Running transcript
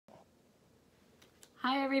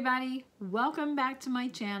Hi everybody, welcome back to my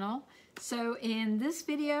channel. So in this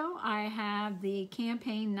video I have the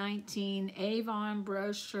Campaign 19 Avon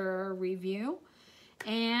Brochure review,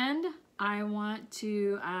 and I want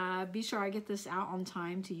to be sure I get this out on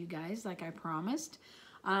time to you guys like I promised.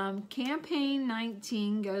 Campaign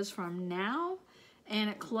 19 goes from now and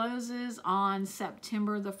it closes on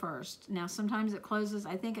September the 1st. Now sometimes it closes,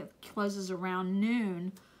 I think it closes around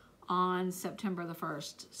noon on September the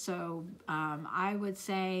 1st. So I would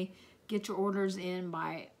say get your orders in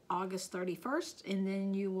by August 31st and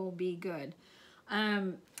then you will be good.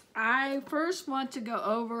 I first want to go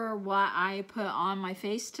over what I put on my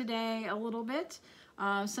face today a little bit.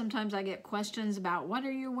 Sometimes I get questions about what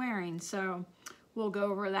are you wearing, so we'll go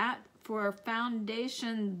over that. For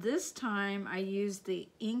foundation this time I used the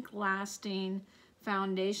Ink Lasting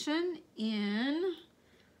foundation in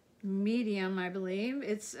medium, I believe.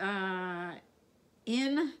 It's N30,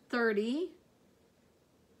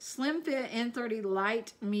 Slim Fit N30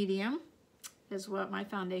 Light Medium is what my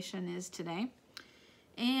foundation is today.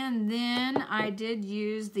 And then I did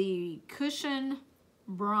use the Cushion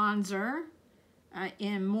Bronzer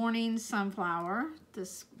in Morning Sunflower.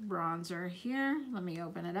 This bronzer here, let me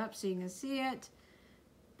open it up so you can see it.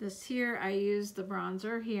 This here, I used the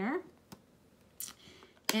bronzer here.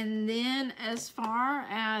 And then as far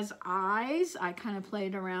as eyes, I kind of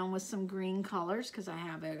played around with some green colors because I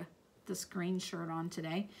have this green shirt on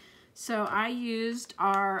today. So I used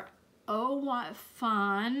our Oh What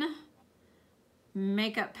Fun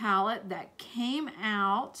makeup palette that came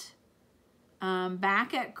out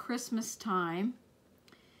back at Christmas time.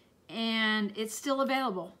 And it's still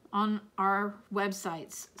available on our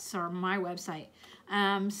websites, so my website.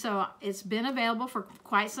 So it's been available for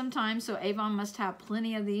quite some time, so Avon must have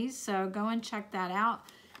plenty of these, so go and check that out.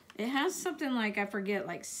 It has something like, I forget,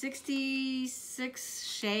 like 66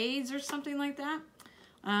 shades or something like that.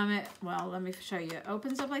 Well, let me show you. It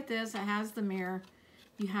opens up like this. It has the mirror.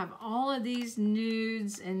 You have all of these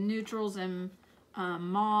nudes and neutrals and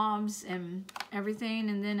mauves and everything,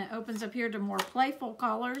 and then it opens up here to more playful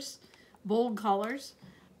colors, bold colors.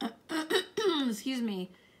 Excuse me.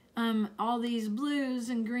 All these blues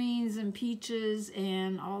and greens and peaches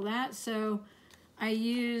and all that. So I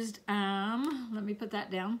used, let me put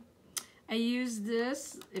that down. I used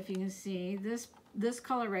this, if you can see, this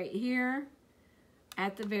color right here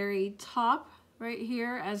at the very top right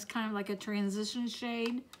here as kind of like a transition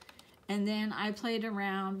shade. And then I played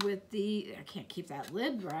around with I can't keep that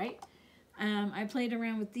lid right. I played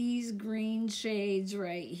around with these green shades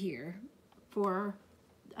right here for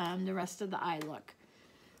the rest of the eye look.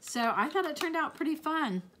 So I thought it turned out pretty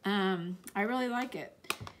fun. I really like it.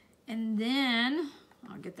 And then,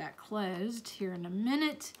 I'll get that closed here in a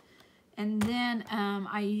minute. And then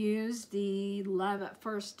I used the Love at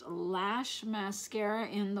First Lash Mascara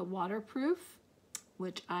in the waterproof,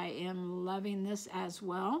 which I am loving this as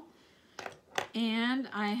well. And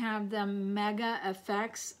I have the Mega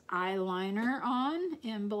Effects eyeliner on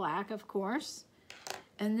in black, of course.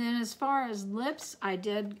 And then as far as lips, I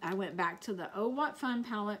went back to the Oh What Fun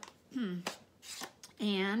palette.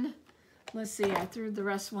 And let's see, I threw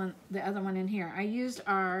the other one in here. I used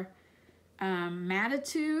our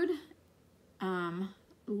Mattitude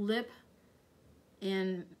lip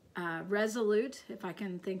in Resolute, if I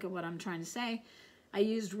can think of what I'm trying to say. I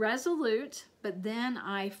used Resolute, but then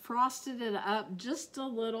I frosted it up just a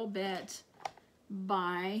little bit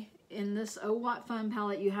in this Oh What Fun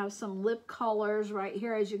palette. You have some lip colors right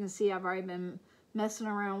here. As you can see, I've already been messing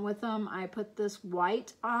around with them. I put this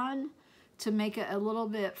white on to make it a little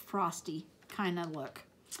bit frosty kind of look.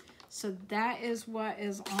 So that is what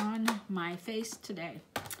is on my face today.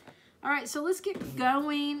 All right, so let's get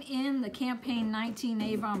going in the Campaign 19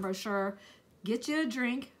 Avon Brochure. Get you a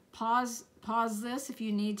drink. Pause this if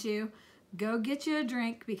you need to. Go get you a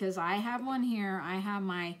drink because I have one here. I have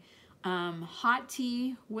my hot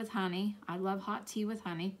tea with honey. I love hot tea with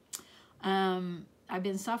honey. I've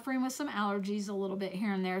been suffering with some allergies a little bit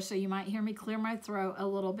here and there, so you might hear me clear my throat a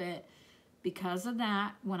little bit. Because of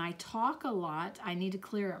that, when I talk a lot, I need to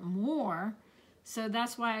clear it more. So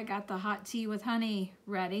that's why I got the hot tea with honey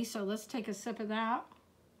ready. So let's take a sip of that.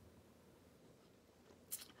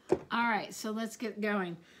 All right, so let's get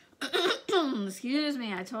going. Excuse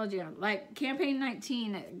me, I told you, like Campaign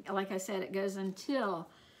 19, like I said, it goes until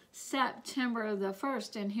September the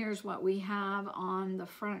 1st, and here's what we have on the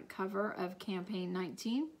front cover of Campaign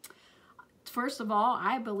 19. First of all,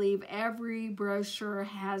 I believe every brochure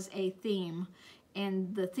has a theme,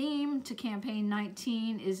 and the theme to Campaign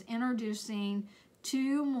 19 is introducing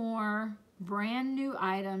 2 more brand new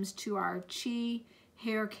items to our Chi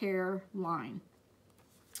hair care line.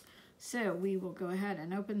 So we will go ahead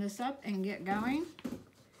and open this up and get going.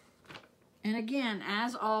 And again,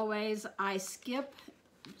 as always, I skip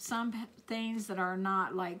some things that are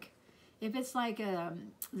not like, if it's like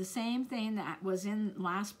the same thing that was in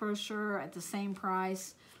last brochure at the same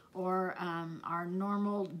price, or our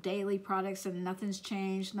normal daily products and nothing's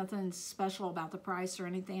changed, nothing's special about the price or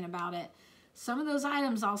anything about it, some of those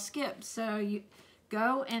items I'll skip. So you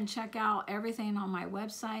go and check out everything on my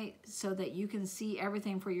website so that you can see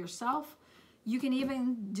everything for yourself. You can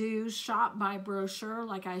even do shop by brochure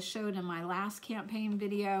like I showed in my last campaign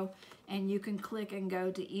video, and you can click and go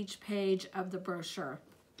to each page of the brochure.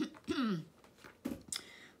 All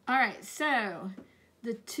right, so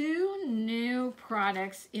the two new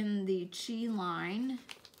products in the Chi line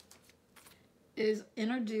is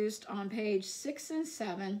introduced on page 6 and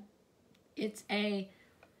 7. It's a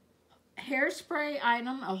hairspray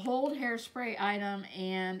item, a hold hairspray item,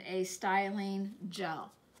 and a styling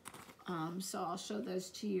gel. So I'll show those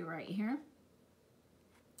to you right here.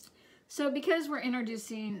 So because we're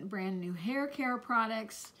introducing brand new hair care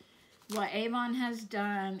products, what Avon has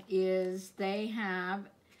done is they have,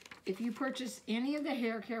 if you purchase any of the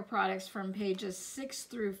hair care products from pages 6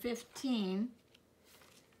 through 15,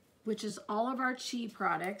 which is all of our Chi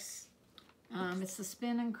products, it's the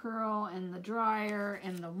spin and curl and the dryer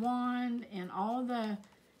and the wand and all the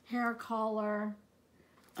hair color,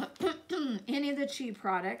 any of the Chi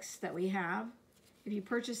products that we have. If you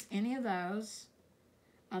purchase any of those,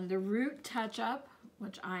 the root touch-up,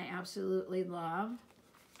 which I absolutely love,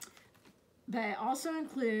 but it also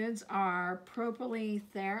includes our Propylene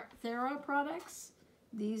Thera products,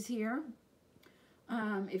 these here.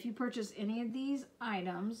 If you purchase any of these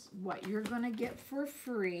items, what you're going to get for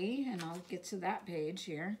free, and I'll get to that page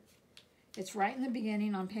here. It's right in the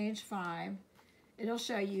beginning on page 5. It'll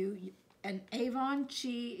show you an Avon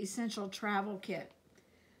Chi Essential Travel Kit.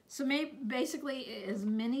 So basically it is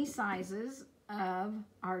many sizes of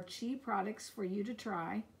our Chi products for you to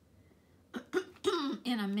try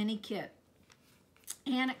in a mini kit.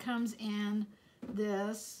 And it comes in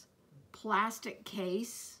this plastic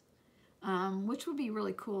case, which would be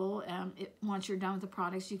really cool. Once you're done with the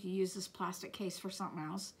products, you can use this plastic case for something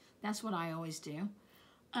else. That's what I always do.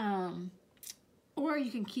 Or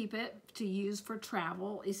you can keep it to use for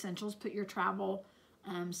travel essentials. Put your travel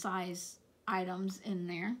size items in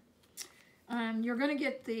there. You're going to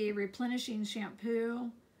get the replenishing shampoo,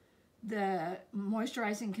 the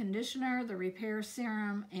moisturizing conditioner, the repair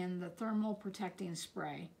serum, and the thermal protecting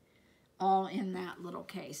spray, all in that little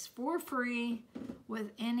case for free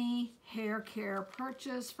with any hair care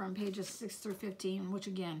purchase from pages 6 through 15, which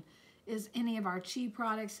again is any of our Chi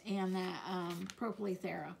products and that Propylene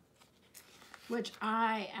Thera, which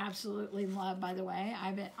I absolutely love, by the way.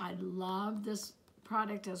 I love this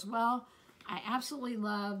product as well. I absolutely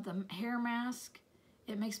love the hair mask.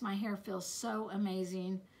 It makes my hair feel so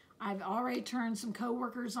amazing. I've already turned some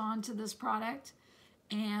coworkers on to this product,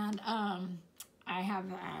 and I have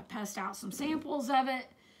passed out some samples of it,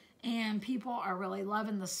 and people are really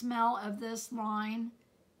loving the smell of this line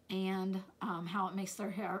and how it makes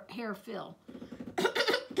their hair feel.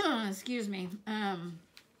 Excuse me.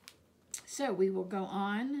 So we will go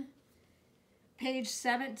on. Page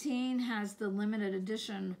 17 has the limited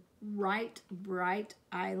edition Right Bright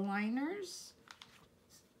eyeliners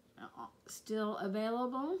still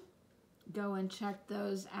available. Go and check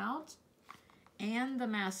those out. And the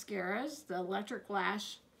mascaras, the Electric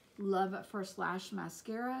Lash Love at First Lash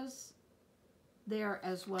mascaras there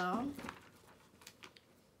as well.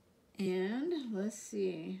 And let's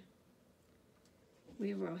see,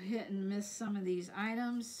 we will hit and miss some of these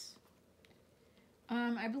items.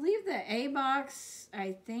 I believe the A box,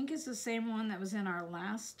 I think, is the same one that was in our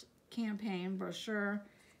last campaign brochure.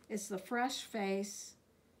 It's the Fresh Face.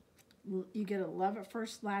 You get a Love at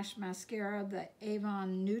First Lash mascara, the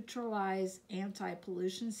Avon Neutralize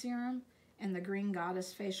Anti-Pollution Serum, and the Green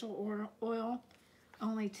Goddess Facial Oil.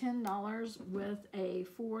 Only $10 with a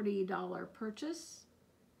 $40 purchase.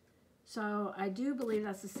 So I do believe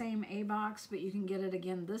that's the same A box, but you can get it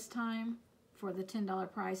again this time for the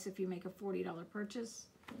 $10 price if you make a $40 purchase.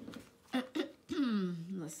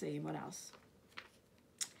 Let's see, what else?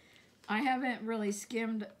 I haven't really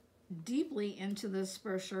skimmed deeply into this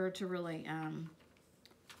brochure to really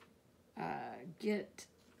get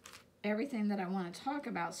everything that I want to talk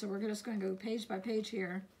about. So we're just going to go page by page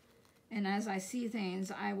here. And as I see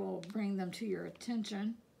things, I will bring them to your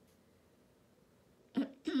attention.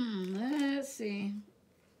 Let's see.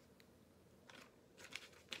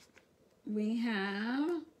 We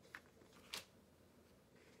have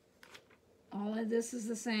all of this is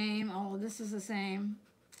the same. All of this is the same.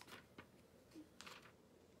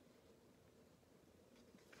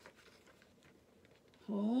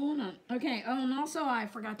 Okay, oh, and also I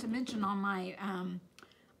forgot to mention on my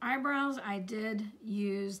eyebrows, I did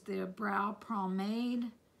use the brow pomade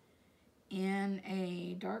in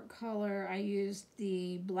a dark color. I used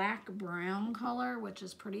the black brown color, which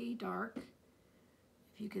is pretty dark,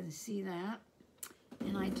 if you can see that.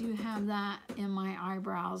 And I do have that in my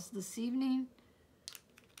eyebrows this evening.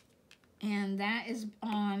 And that is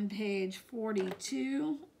on page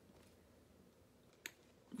 42.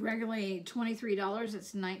 Regularly $23,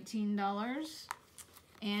 it's $19.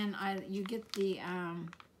 And you get the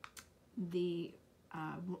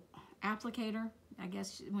applicator, I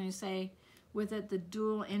guess when you say, with it, the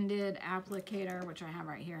dual-ended applicator, which I have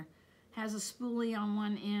right here, has a spoolie on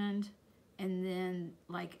one end, and then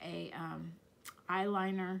like a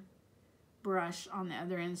eyeliner brush on the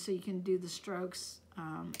other end, so you can do the strokes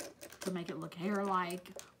to make it look hair-like,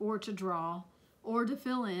 or to draw, or to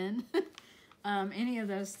fill in, any of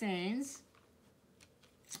those things.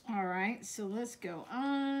 All right, so let's go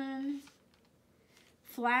on.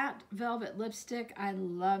 Flat velvet lipstick. I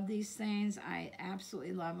love these things. I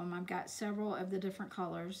absolutely love them. I've got several of the different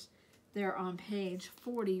colors. They're on page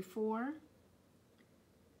 44.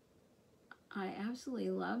 I absolutely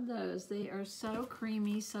love those. They are so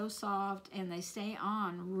creamy, so soft, and they stay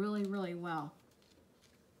on really, really well.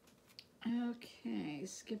 Okay,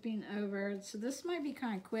 skipping over. So this might be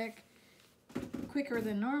kind of quicker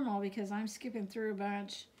than normal because I'm skipping through a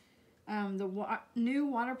bunch. The new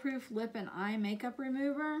waterproof lip and eye makeup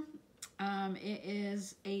remover. It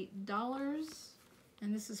is $8,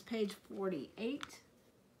 and this is page 48,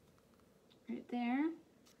 right there.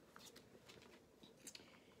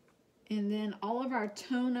 And then all of our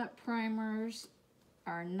tone-up primers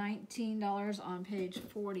are $19 on page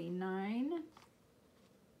 49.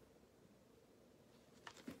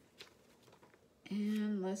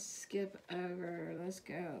 And let's skip over. Let's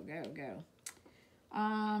go.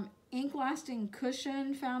 Ink Lasting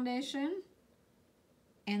Cushion Foundation.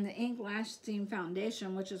 And the Ink Lasting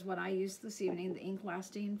Foundation, which is what I used this evening, the Ink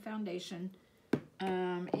Lasting Foundation,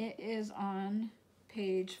 it is on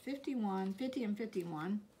page 50 and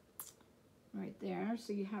 51. Right there.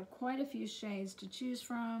 So you have quite a few shades to choose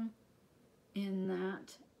from in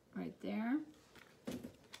that right there.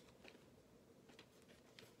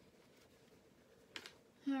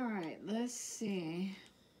 All right, let's see.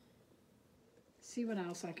 See what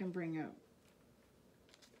else I can bring up.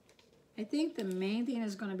 I think the main thing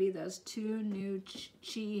is going to be those two new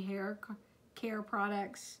Chi hair care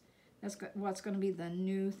products. That's what's going to be the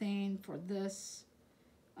new thing for this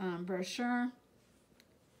brochure.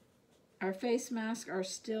 Our face masks are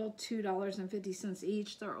still $2.50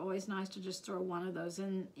 each. They're always nice to just throw one of those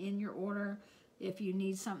in your order if you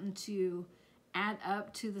need something to add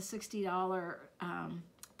up to the $60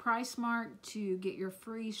 price mark to get your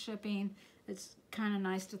free shipping. It's kind of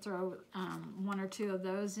nice to throw one or two of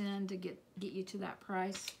those in to get you to that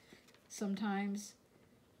price sometimes.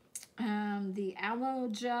 The aloe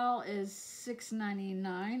gel is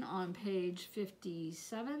 $6.99 on page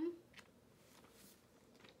 57.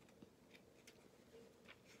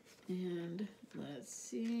 And let's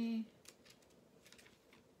see.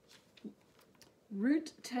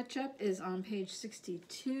 Root Touch-Up is on page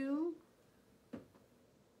 62.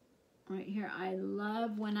 Right here, I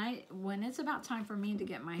love when it's about time for me to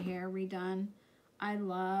get my hair redone. I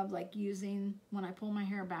love like using, when I pull my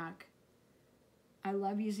hair back, I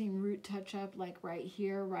love using Root Touch-Up like right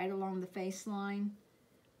here, right along the face line,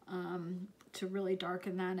 to really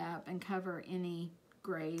darken that up and cover any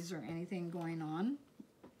grays or anything going on.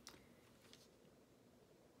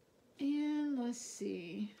 And let's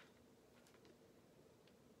see.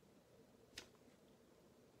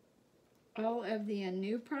 All of the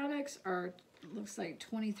new products are, looks like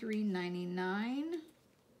 $23.99.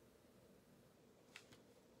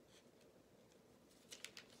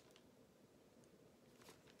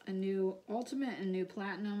 A new Ultimate and new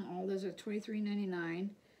Platinum, all those are $23.99.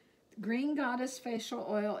 Green Goddess Facial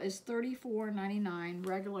Oil is $34.99,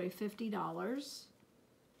 regularly $50.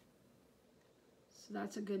 So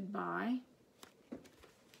that's a good buy.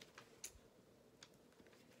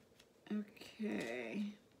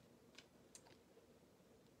 Okay.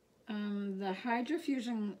 The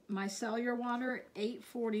Hydrofusion Micellar Water,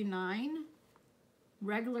 $8.49,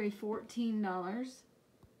 regularly $14.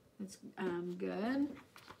 That's good.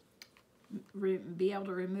 Be able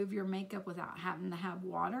to remove your makeup without having to have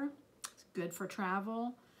water. It's good for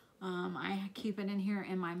travel. I keep it in here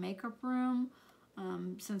in my makeup room.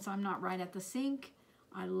 Since I'm not right at the sink,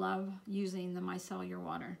 I love using the micellar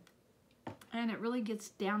water. And it really gets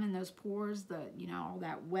down in those pores, all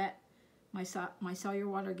that wet micellar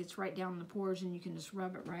water gets right down in the pores and you can just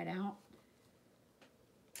rub it right out.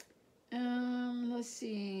 Let's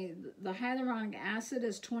see. The hyaluronic acid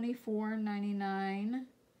is $24.99,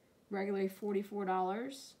 regularly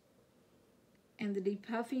 $44. And the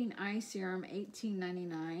depuffing eye serum,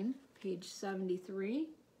 $18.99, page 73.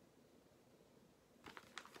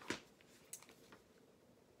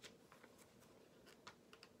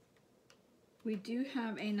 We do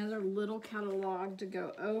have another little catalog to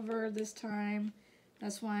go over this time.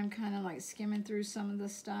 That's why I'm kind of like skimming through some of the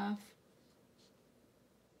stuff.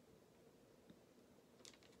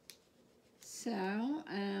 So,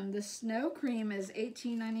 the snow cream is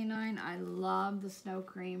 $18.99. I love the snow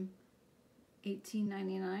cream.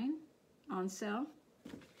 $18.99 on sale.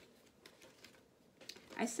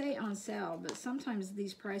 I say on sale, but sometimes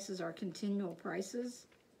these prices are continual prices.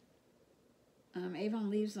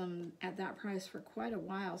 Avon leaves them at that price for quite a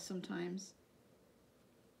while sometimes.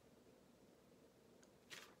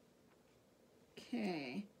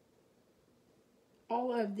 Okay.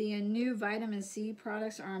 All of the new vitamin C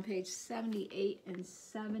products are on page 78 and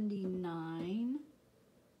 79.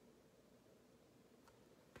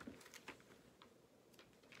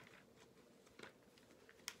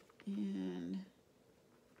 And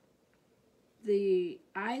the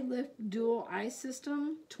Eye Lift Dual Eye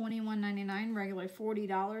System, $21.99, regularly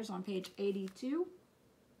 $40 on page 82.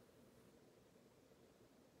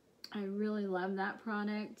 I really love that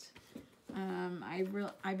product.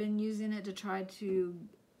 I've been using it to try to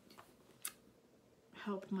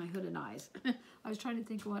help my hooded eyes. I was trying to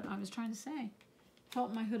think of what I was trying to say.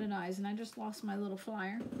 Help my hooded eyes, and I just lost my little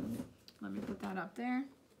flyer. Let me put that up there.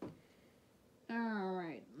 All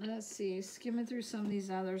right, let's see. Skimming through some of these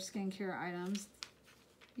other skincare items.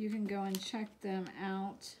 You can go and check them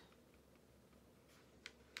out.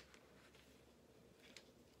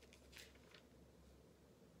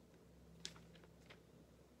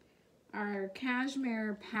 Our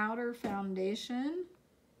Cashmere Powder Foundation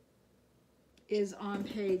is on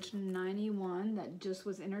page 91. That just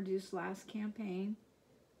was introduced last campaign.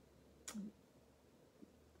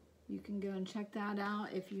 You can go and check that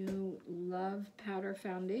out if you love powder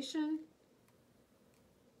foundation.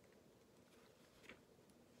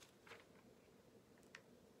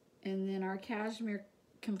 And then our Cashmere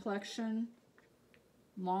Complexion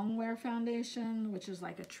Longwear Foundation, which is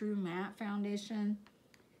like a true matte foundation.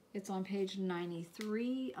 It's on page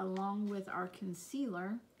 93, along with our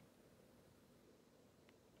concealer,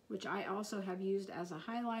 which I also have used as a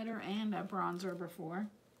highlighter and a bronzer before.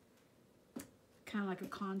 Kind of like a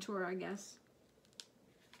contour, I guess.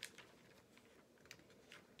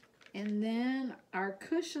 And then our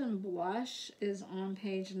cushion blush is on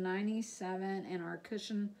page 97, and our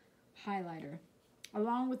cushion highlighter,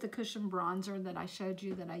 along with the cushion bronzer that I showed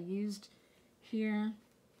you that I used here.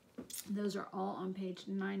 Those are all on page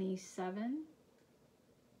 97.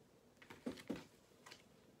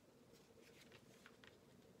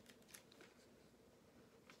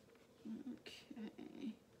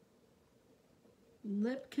 Okay.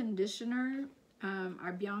 Lip conditioner,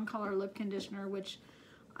 our Beyond Color lip conditioner, which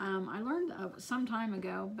I learned some time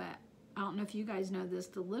ago, but I don't know if you guys know this.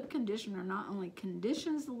 The lip conditioner not only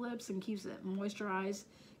conditions the lips and keeps it moisturized,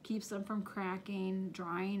 keeps them from cracking,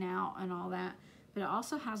 drying out, and all that, but it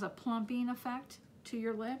also has a plumping effect to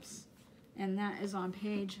your lips, and that is on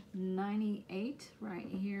page 98 right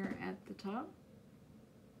here at the top.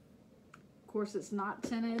 Of course, it's not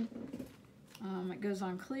tinted. It goes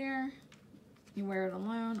on clear. You wear it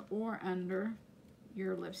alone or under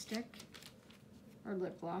your lipstick or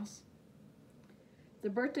lip gloss. The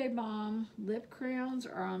Birthday Balm lip crayons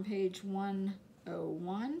are on page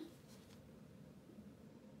 101.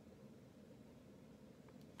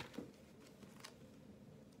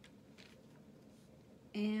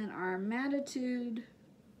 And our Mattitude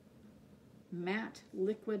matte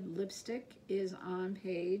liquid lipstick is on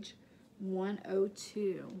page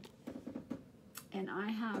 102. And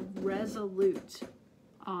I have Resolute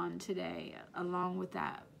on today, along with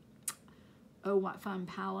that Oh What Fun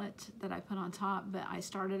palette that I put on top. But I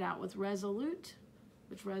started out with Resolute,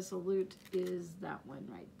 which Resolute is that one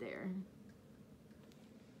right there.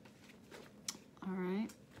 All right.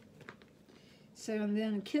 So, and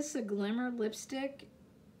then Kiss a Glimmer lipstick,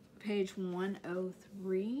 page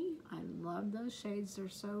 103. I love those shades. They're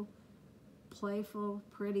so playful,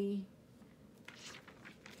 pretty.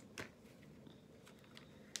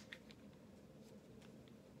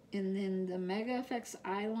 And then the Mega FX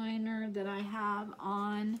eyeliner that I have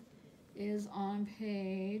on is on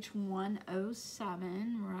page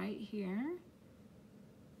 107 right here.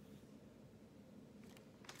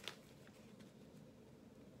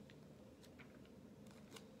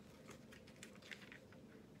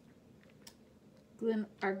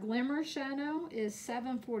 Our Glimmer Shadow is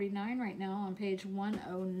 $7.49 right now on page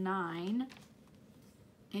 109.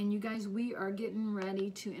 And you guys, we are getting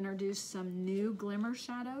ready to introduce some new Glimmer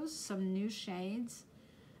Shadows, some new shades.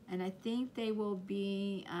 And I think they will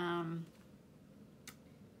be a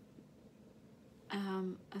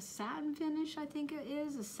satin finish, I think it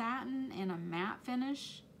is. A satin and a matte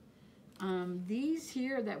finish. These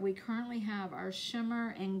here that we currently have are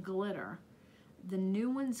Shimmer and Glitter. The new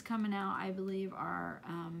ones coming out, I believe, are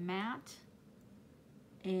matte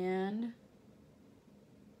and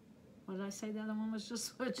what did I say the other one was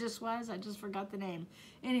just was? I just forgot the name.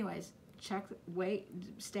 Anyways,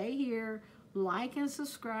 stay here, like and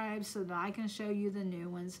subscribe so that I can show you the new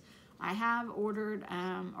ones. I have ordered,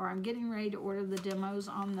 or I'm getting ready to order the demos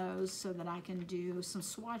on those so that I can do some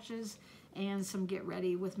swatches and some get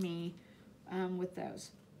ready with me with those.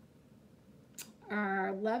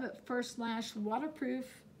 Our Love at First Lash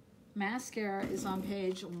Waterproof Mascara is on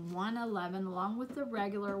page 111 along with the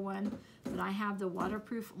regular one, but I have the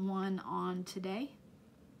waterproof one on today.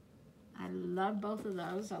 I love both of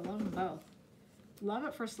those. I love them both. Love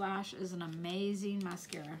at First Lash is an amazing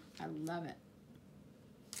mascara. I love it.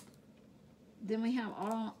 Then we have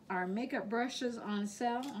all our makeup brushes on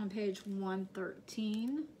sale on page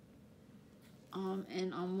 113.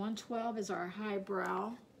 And on 112 is our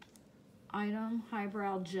highbrow item,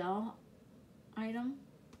 highbrow gel item.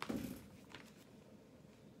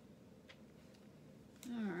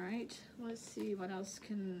 All right, let's see what else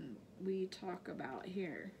can we talk about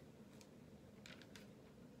here.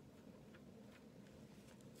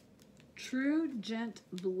 True Gent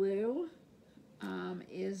Blue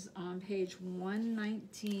is on page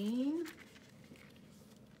 119.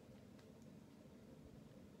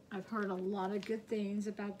 I've heard a lot of good things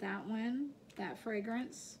about that one, that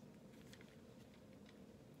fragrance.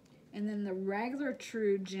 And then the regular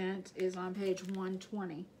True Gent is on page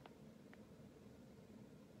 120.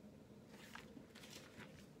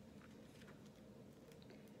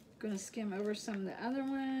 Gonna skim over some of the other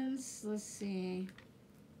ones. Let's see.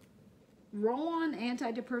 Roll-on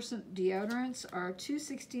antidepressant deodorants are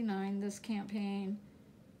 $2.69 this campaign.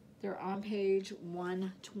 They're on page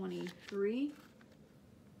 123.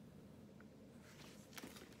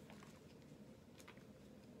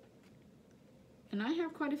 And I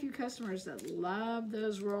have quite a few customers that love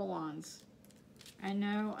those roll-ons. I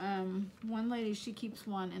know one lady, she keeps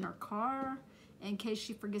one in her car in case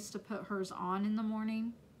she forgets to put hers on in the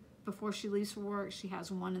morning before she leaves for work. She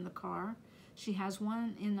has one in the car. She has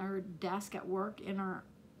one in her desk at work, in her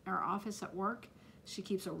office at work. She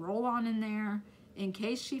keeps a roll-on in there. In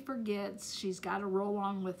case she forgets, she's got a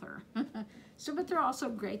roll-on with her. So, but they're also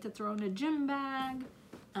great to throw in a gym bag.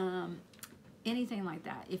 Anything like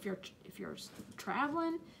that. If you're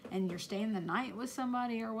traveling and you're staying the night with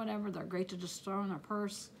somebody or whatever, they're great to just throw in a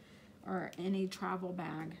purse or any travel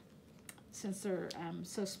bag since they're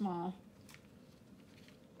so small.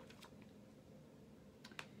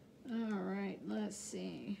 All right, let's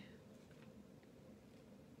see.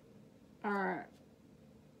 Our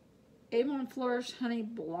Avon Flourish Honey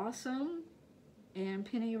Blossom and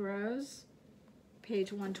Penny Rose,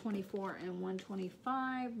 page 124 and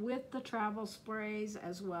 125 with the travel sprays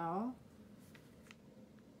as well.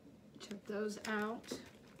 Check those out.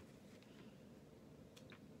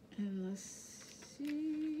 And let's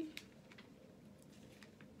see.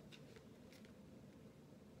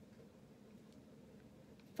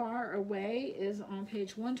 Far Away is on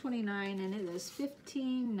page 129 and it is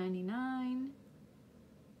 $15.99.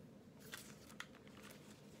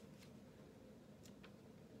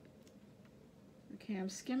 Okay, I'm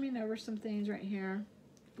skimming over some things right here.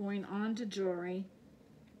 Going on to jewelry.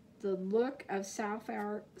 The Look of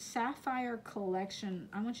Sapphire Collection.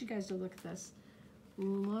 I want you guys to look at this.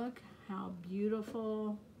 Look how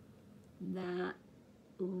beautiful that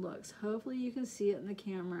looks. Hopefully you can see it in the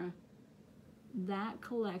camera. That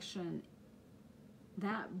collection,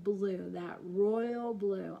 that blue, that royal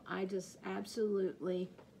blue, I just absolutely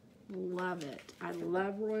love it. I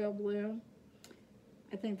love royal blue.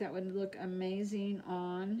 I think that would look amazing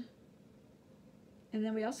on. And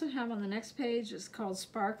then we also have on the next page, it's called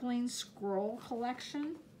Sparkling Scroll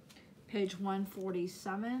Collection, page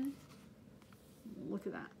 147. Look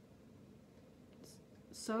at that.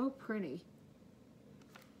 So pretty.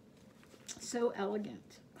 So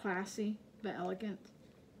elegant. Classy, but elegant.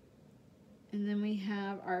 And then we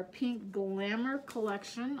have our Pink Glamour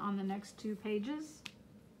Collection on the next two pages.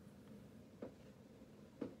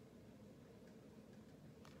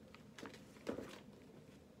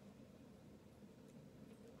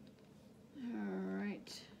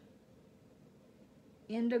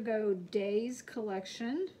 Indigo Days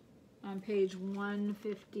Collection on page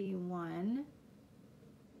 151.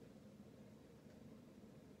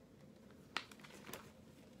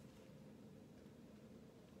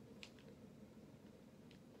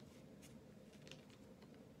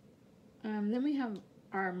 Then we have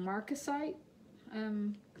our marcasite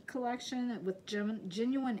collection with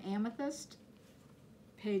genuine amethyst,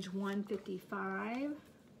 page 155.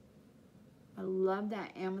 I love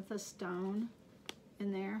that amethyst stone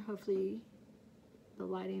in there. Hopefully the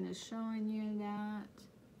lighting is showing you that.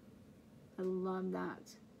 I love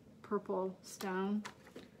that purple stone.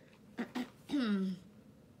 Then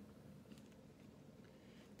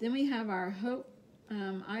we have our hope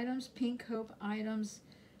items, pink hope items,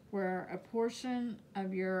 where a portion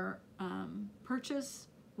of your purchase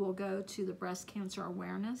will go to the Breast Cancer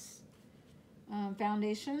Awareness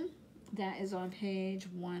Foundation. That is on page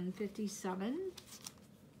 157.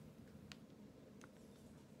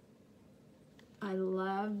 I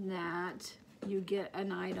love that you get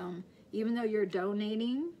an item, even though you're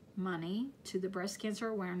donating money to the Breast Cancer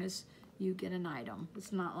Awareness, you get an item.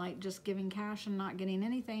 It's not like just giving cash and not getting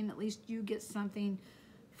anything. At least you get something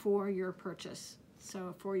for your purchase,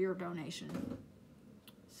 so for your donation.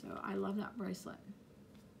 So I love that bracelet.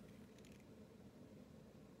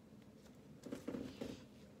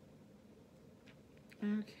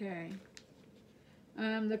 Okay.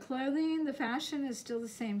 The clothing, the fashion is still the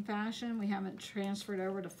same fashion. We haven't transferred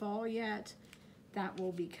over to fall yet. That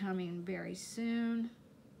will be coming very soon.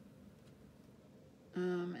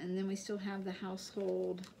 And then we still have the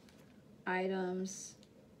household items.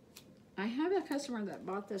 I have a customer that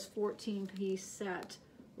bought this 14-piece set,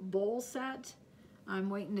 bowl set. I'm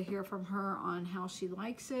waiting to hear from her on how she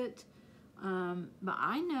likes it. But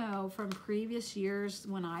I know from previous years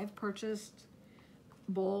when I've purchased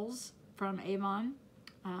bowls from Avon,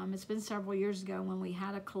 it's been several years ago when we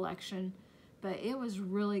had a collection, but it was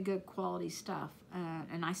really good quality stuff.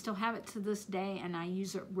 And I still have it to this day, and I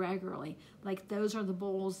use it regularly. Like, those are the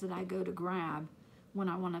bowls that I go to grab when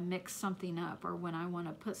I want to mix something up or when I want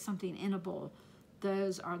to put something in a bowl.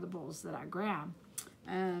 Those are the bowls that I grab.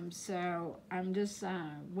 So I'm just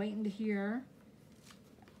waiting to hear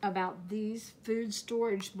about these food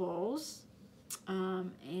storage bowls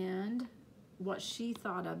and what she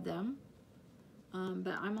thought of them.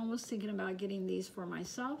 But I'm almost thinking about getting these for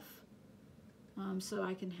myself so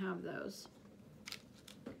I can have those.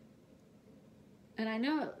 And I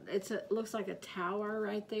know it looks like a tower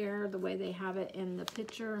right there, the way they have it in the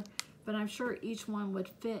picture, but I'm sure each one would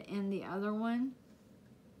fit in the other one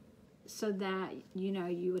so that, you know,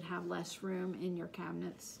 you would have less room in your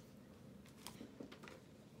cabinets.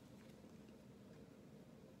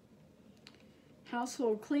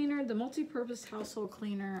 Household cleaner, the multi-purpose household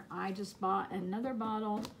cleaner. I just bought another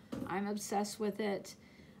bottle. I'm obsessed with it.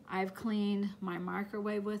 I've cleaned my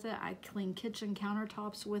microwave with it. I cleaned kitchen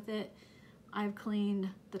countertops with it. I've cleaned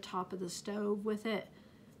the top of the stove with it.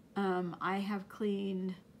 I have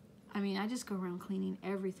cleaned, I mean, I just go around cleaning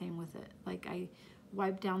everything with it. Like, I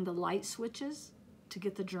wipe down the light switches to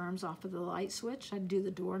get the germs off of the light switch. I do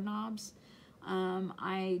the doorknobs.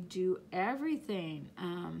 I do everything.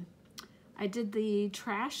 I did the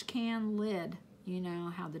trash can lid. You know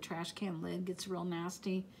how the trash can lid gets real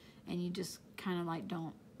nasty and you just kind of like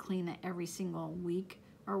don't clean it every single week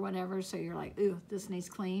or whatever, so you're like, ooh, this needs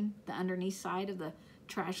clean, the underneath side of the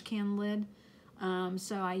trash can lid.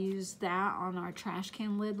 So I used that on our trash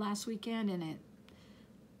can lid last weekend, and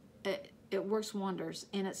it works wonders,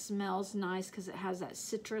 and it smells nice because it has that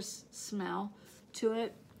citrus smell to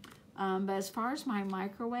it. But as far as my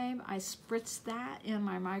microwave, I spritzed that in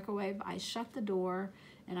my microwave. I shut the door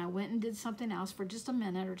and I went and did something else for just a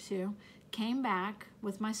minute or two, came back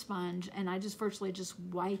with my sponge, and I just virtually just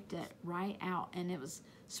wiped it right out, and it was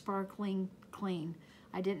sparkling clean.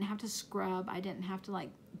 I didn't have to scrub. I didn't have to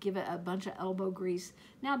like give it a bunch of elbow grease.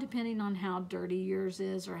 Now, depending on how dirty yours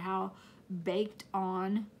is or how baked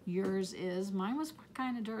on yours is, mine was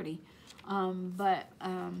kind of dirty.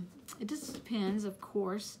 It just depends, of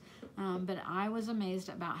course. But I was amazed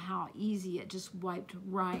about how easy it just wiped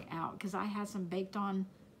right out, because I had some baked on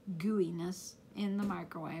gooiness in the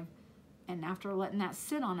microwave, and after letting that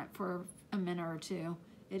sit on it for a minute or two,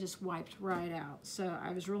 it just wiped right out. So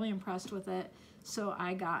I was really impressed with it, so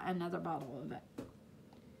I got another bottle of it.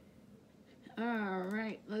 All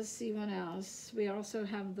right, let's see what else. We also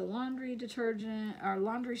have the laundry detergent, our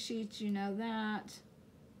laundry sheets, you know that.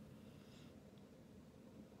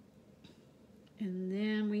 And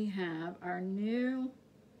then we have our new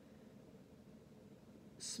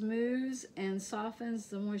Smooths and Softens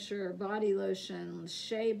the Moisture Body Lotion,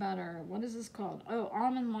 Shea Butter. What is this called? Oh,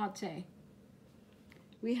 Almond Latte.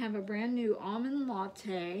 We have a brand new Almond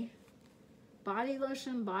Latte body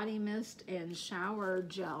lotion, body mist, and shower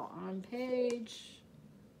gel on page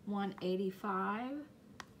 185.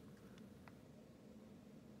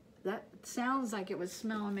 That sounds like it would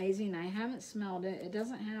smell amazing. I haven't smelled it. It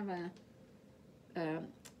doesn't have a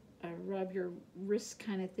rub your wrist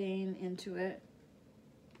kind of thing into it.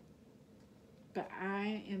 But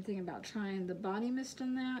I am thinking about trying the body mist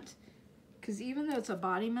in that. Because even though it's a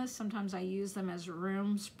body mist, sometimes I use them as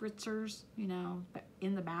room spritzers, you know,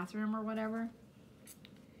 in the bathroom or whatever.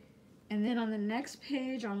 And then on the next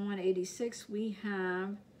page, on 186, we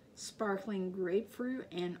have sparkling grapefruit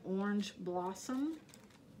and orange blossom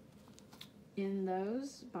in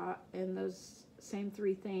those same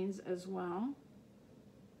three things as well.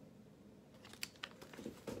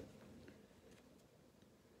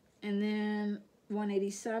 And then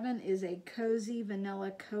 187 is a cozy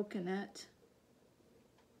vanilla coconut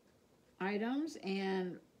items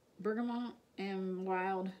and bergamot and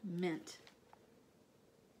wild mint.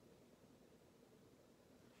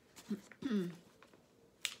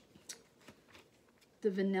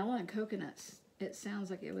 The vanilla and coconuts, it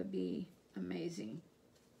sounds like it would be amazing.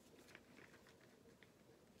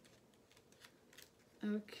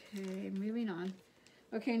 Okay, moving on.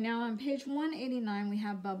 Okay, now on page 189 we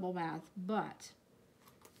have bubble bath, but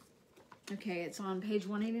okay, it's on page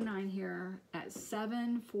 189 here at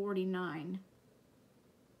 749.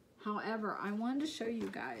 However, I wanted to show you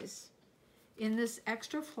guys in this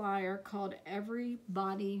extra flyer called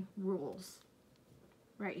Everybody Rules.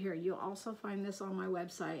 Right here, you'll also find this on my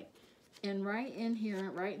website. And right in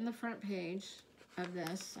here, right in the front page of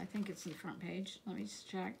this, I think it's the front page. Let me just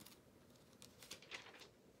check.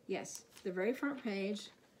 Yes, the very front page,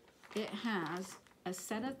 it has a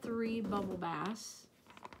set of 3 bubble baths,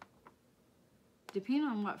 depending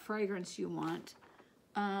on what fragrance you want.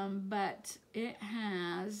 But it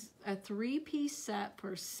has a 3-piece set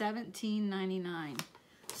for $17.99.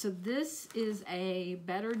 So this is a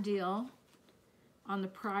better deal on the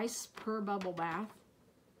price per bubble bath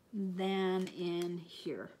than in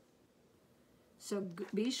here. So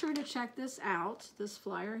be sure to check this out, this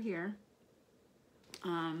flyer here.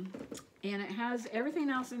 And it has everything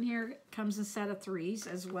else in here, comes in a set of 3s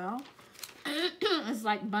as well. It's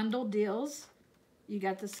like bundle deals. You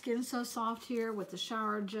got the Skin So Soft here with the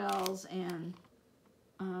shower gels and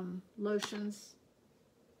lotions.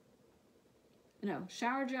 No,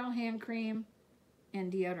 shower gel, hand cream,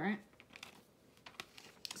 and deodorant.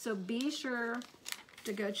 So be sure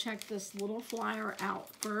to go check this little flyer out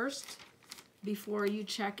first before you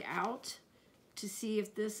check out to see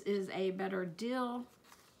if this is a better deal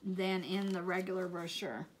than in the regular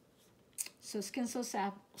brochure. So Skin So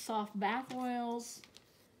Soft bath oils.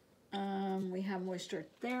 We have moisture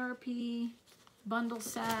therapy, bundle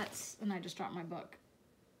sets, and I just dropped my book.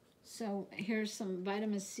 So here's some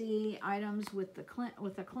vitamin C items with the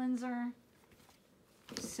cleanser.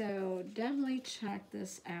 So definitely check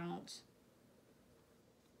this out.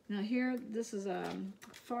 Now here, this is a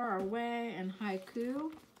Far Away and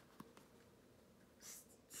Haiku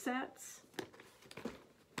sets.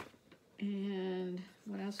 And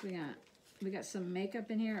what else we got? We got some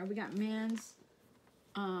makeup in here. We got men's.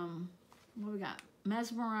 What we got?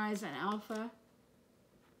 Mesmerize and Alpha.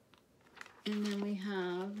 And then we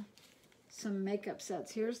have some makeup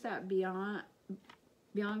sets. Here's that Beyond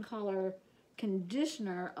Color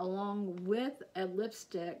conditioner along with a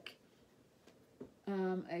lipstick,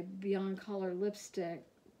 a Beyond Color lipstick,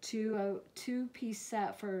 two-piece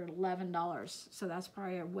set for $11. So that's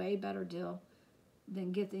probably a way better deal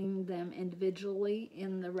than getting them individually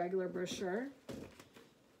in the regular brochure.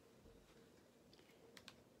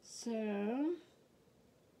 So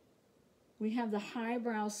we have the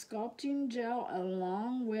Highbrow Sculpting Gel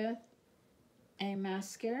along with a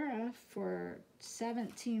mascara for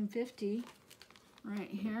 $17.50 right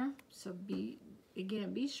here. So be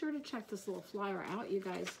sure to check this little flyer out, you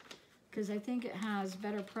guys, because I think it has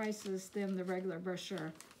better prices than the regular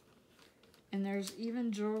brochure. And there's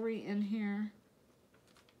even jewelry in here.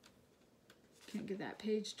 Can't get that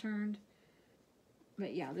page turned.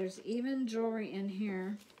 But yeah, there's even jewelry in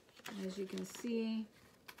here, as you can see,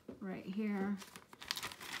 right here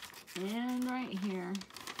and right here.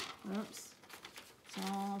 Oops, it's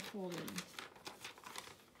all folded.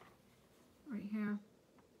 Right here,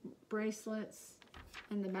 bracelets,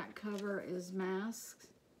 and the back cover is masks.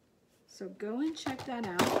 So go and check that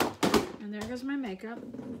out. And there goes my makeup.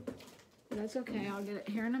 That's okay, I'll get it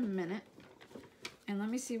here in a minute. And let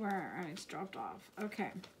me see where I just dropped off.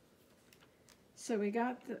 Okay. So we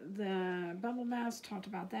got the bubble mask, talked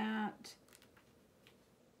about that.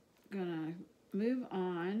 Gonna move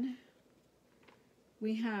on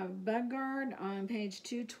We have Bug Guard on page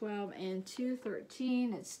 212 and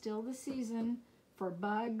 213. It's still the season for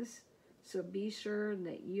bugs, so be sure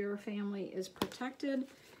that your family is protected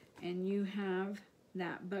and you have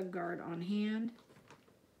that Bug Guard on hand.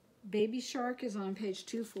 Baby Shark is on page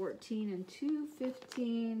 214 and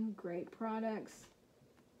 215. Great products.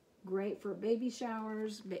 Great for baby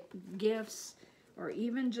showers, gifts, or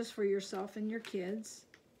even just for yourself and your kids.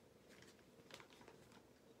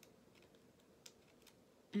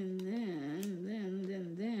 And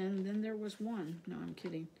then there was one. No, I'm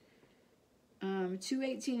kidding.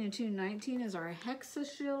 218 and 219 is our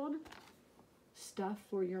Hexa Shield stuff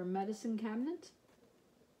for your medicine cabinet.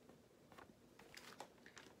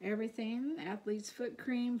 Everything, athlete's foot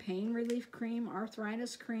cream, pain relief cream,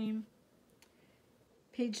 arthritis cream.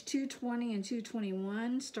 Page 220 and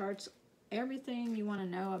 221 starts everything you want to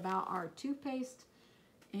know about our toothpaste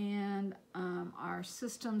and our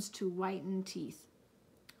systems to whiten teeth.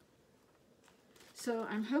 So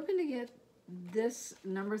I'm hoping to get this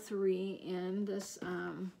number 3 in this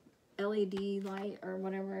LED light or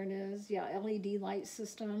whatever it is. Yeah, LED light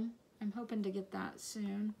system. I'm hoping to get that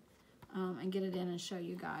soon and get it in and show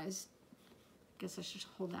you guys. I guess I should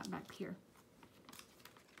hold that back here.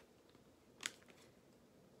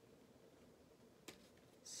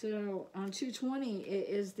 So on 220, it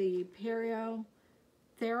is the Perio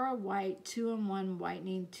Thera White 2-in-1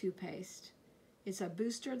 Whitening Toothpaste. It's a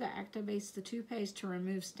booster that activates the toothpaste to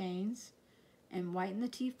remove stains and whiten the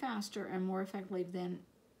teeth faster and more effectively than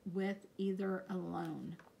with either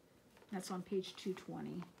alone. That's on page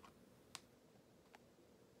 220.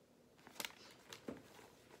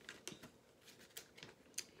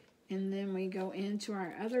 And then we go into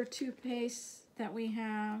our other toothpaste that we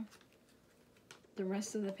have, the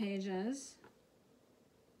rest of the pages.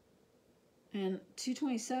 And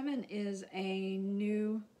 227 is a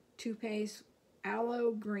new toothpaste,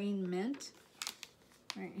 Aloe Green Mint,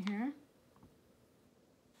 right here.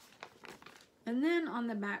 And then on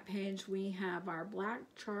the back page, we have our black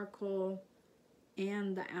charcoal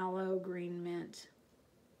and the Aloe Green Mint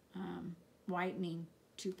whitening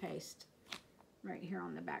toothpaste right here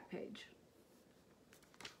on the back page.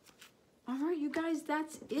 All right, you guys,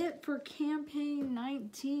 that's it for campaign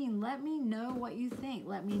 19. Let me know what you think.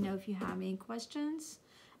 Let me know if you have any questions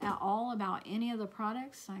at all about any of the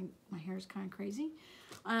products. My hair is kind of crazy.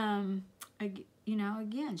 You know,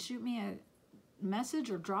 again, shoot me a message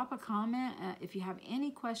or drop a comment if you have any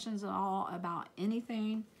questions at all about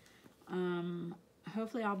anything.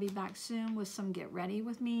 Hopefully I'll be back soon with some get ready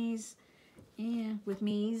with me's and with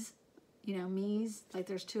me's. You know, me's, like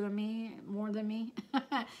there's 2 of me, more than me.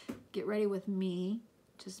 Get ready with me,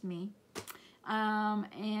 just me.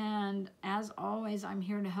 And as always, I'm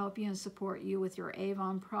here to help you and support you with your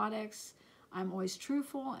Avon products. I'm always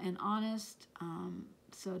truthful and honest,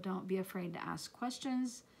 so don't be afraid to ask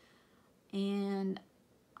questions. And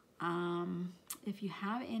if you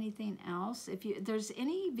have anything else, if there's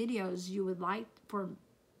any videos you would like for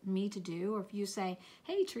me to do, or if you say,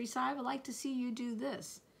 hey, Teresa, I would like to see you do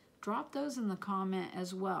this, drop those in the comment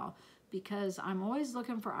as well, because I'm always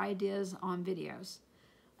looking for ideas on videos.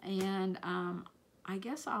 And I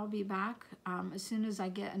guess I'll be back as soon as I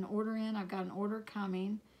get an order in. I've got an order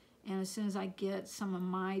coming, and as soon as I get some of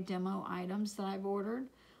my demo items that I've ordered,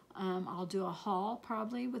 I'll do a haul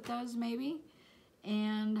probably with those maybe.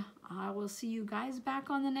 And I will see you guys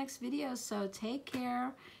back on the next video. So take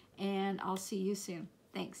care, and I'll see you soon.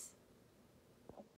 Thanks.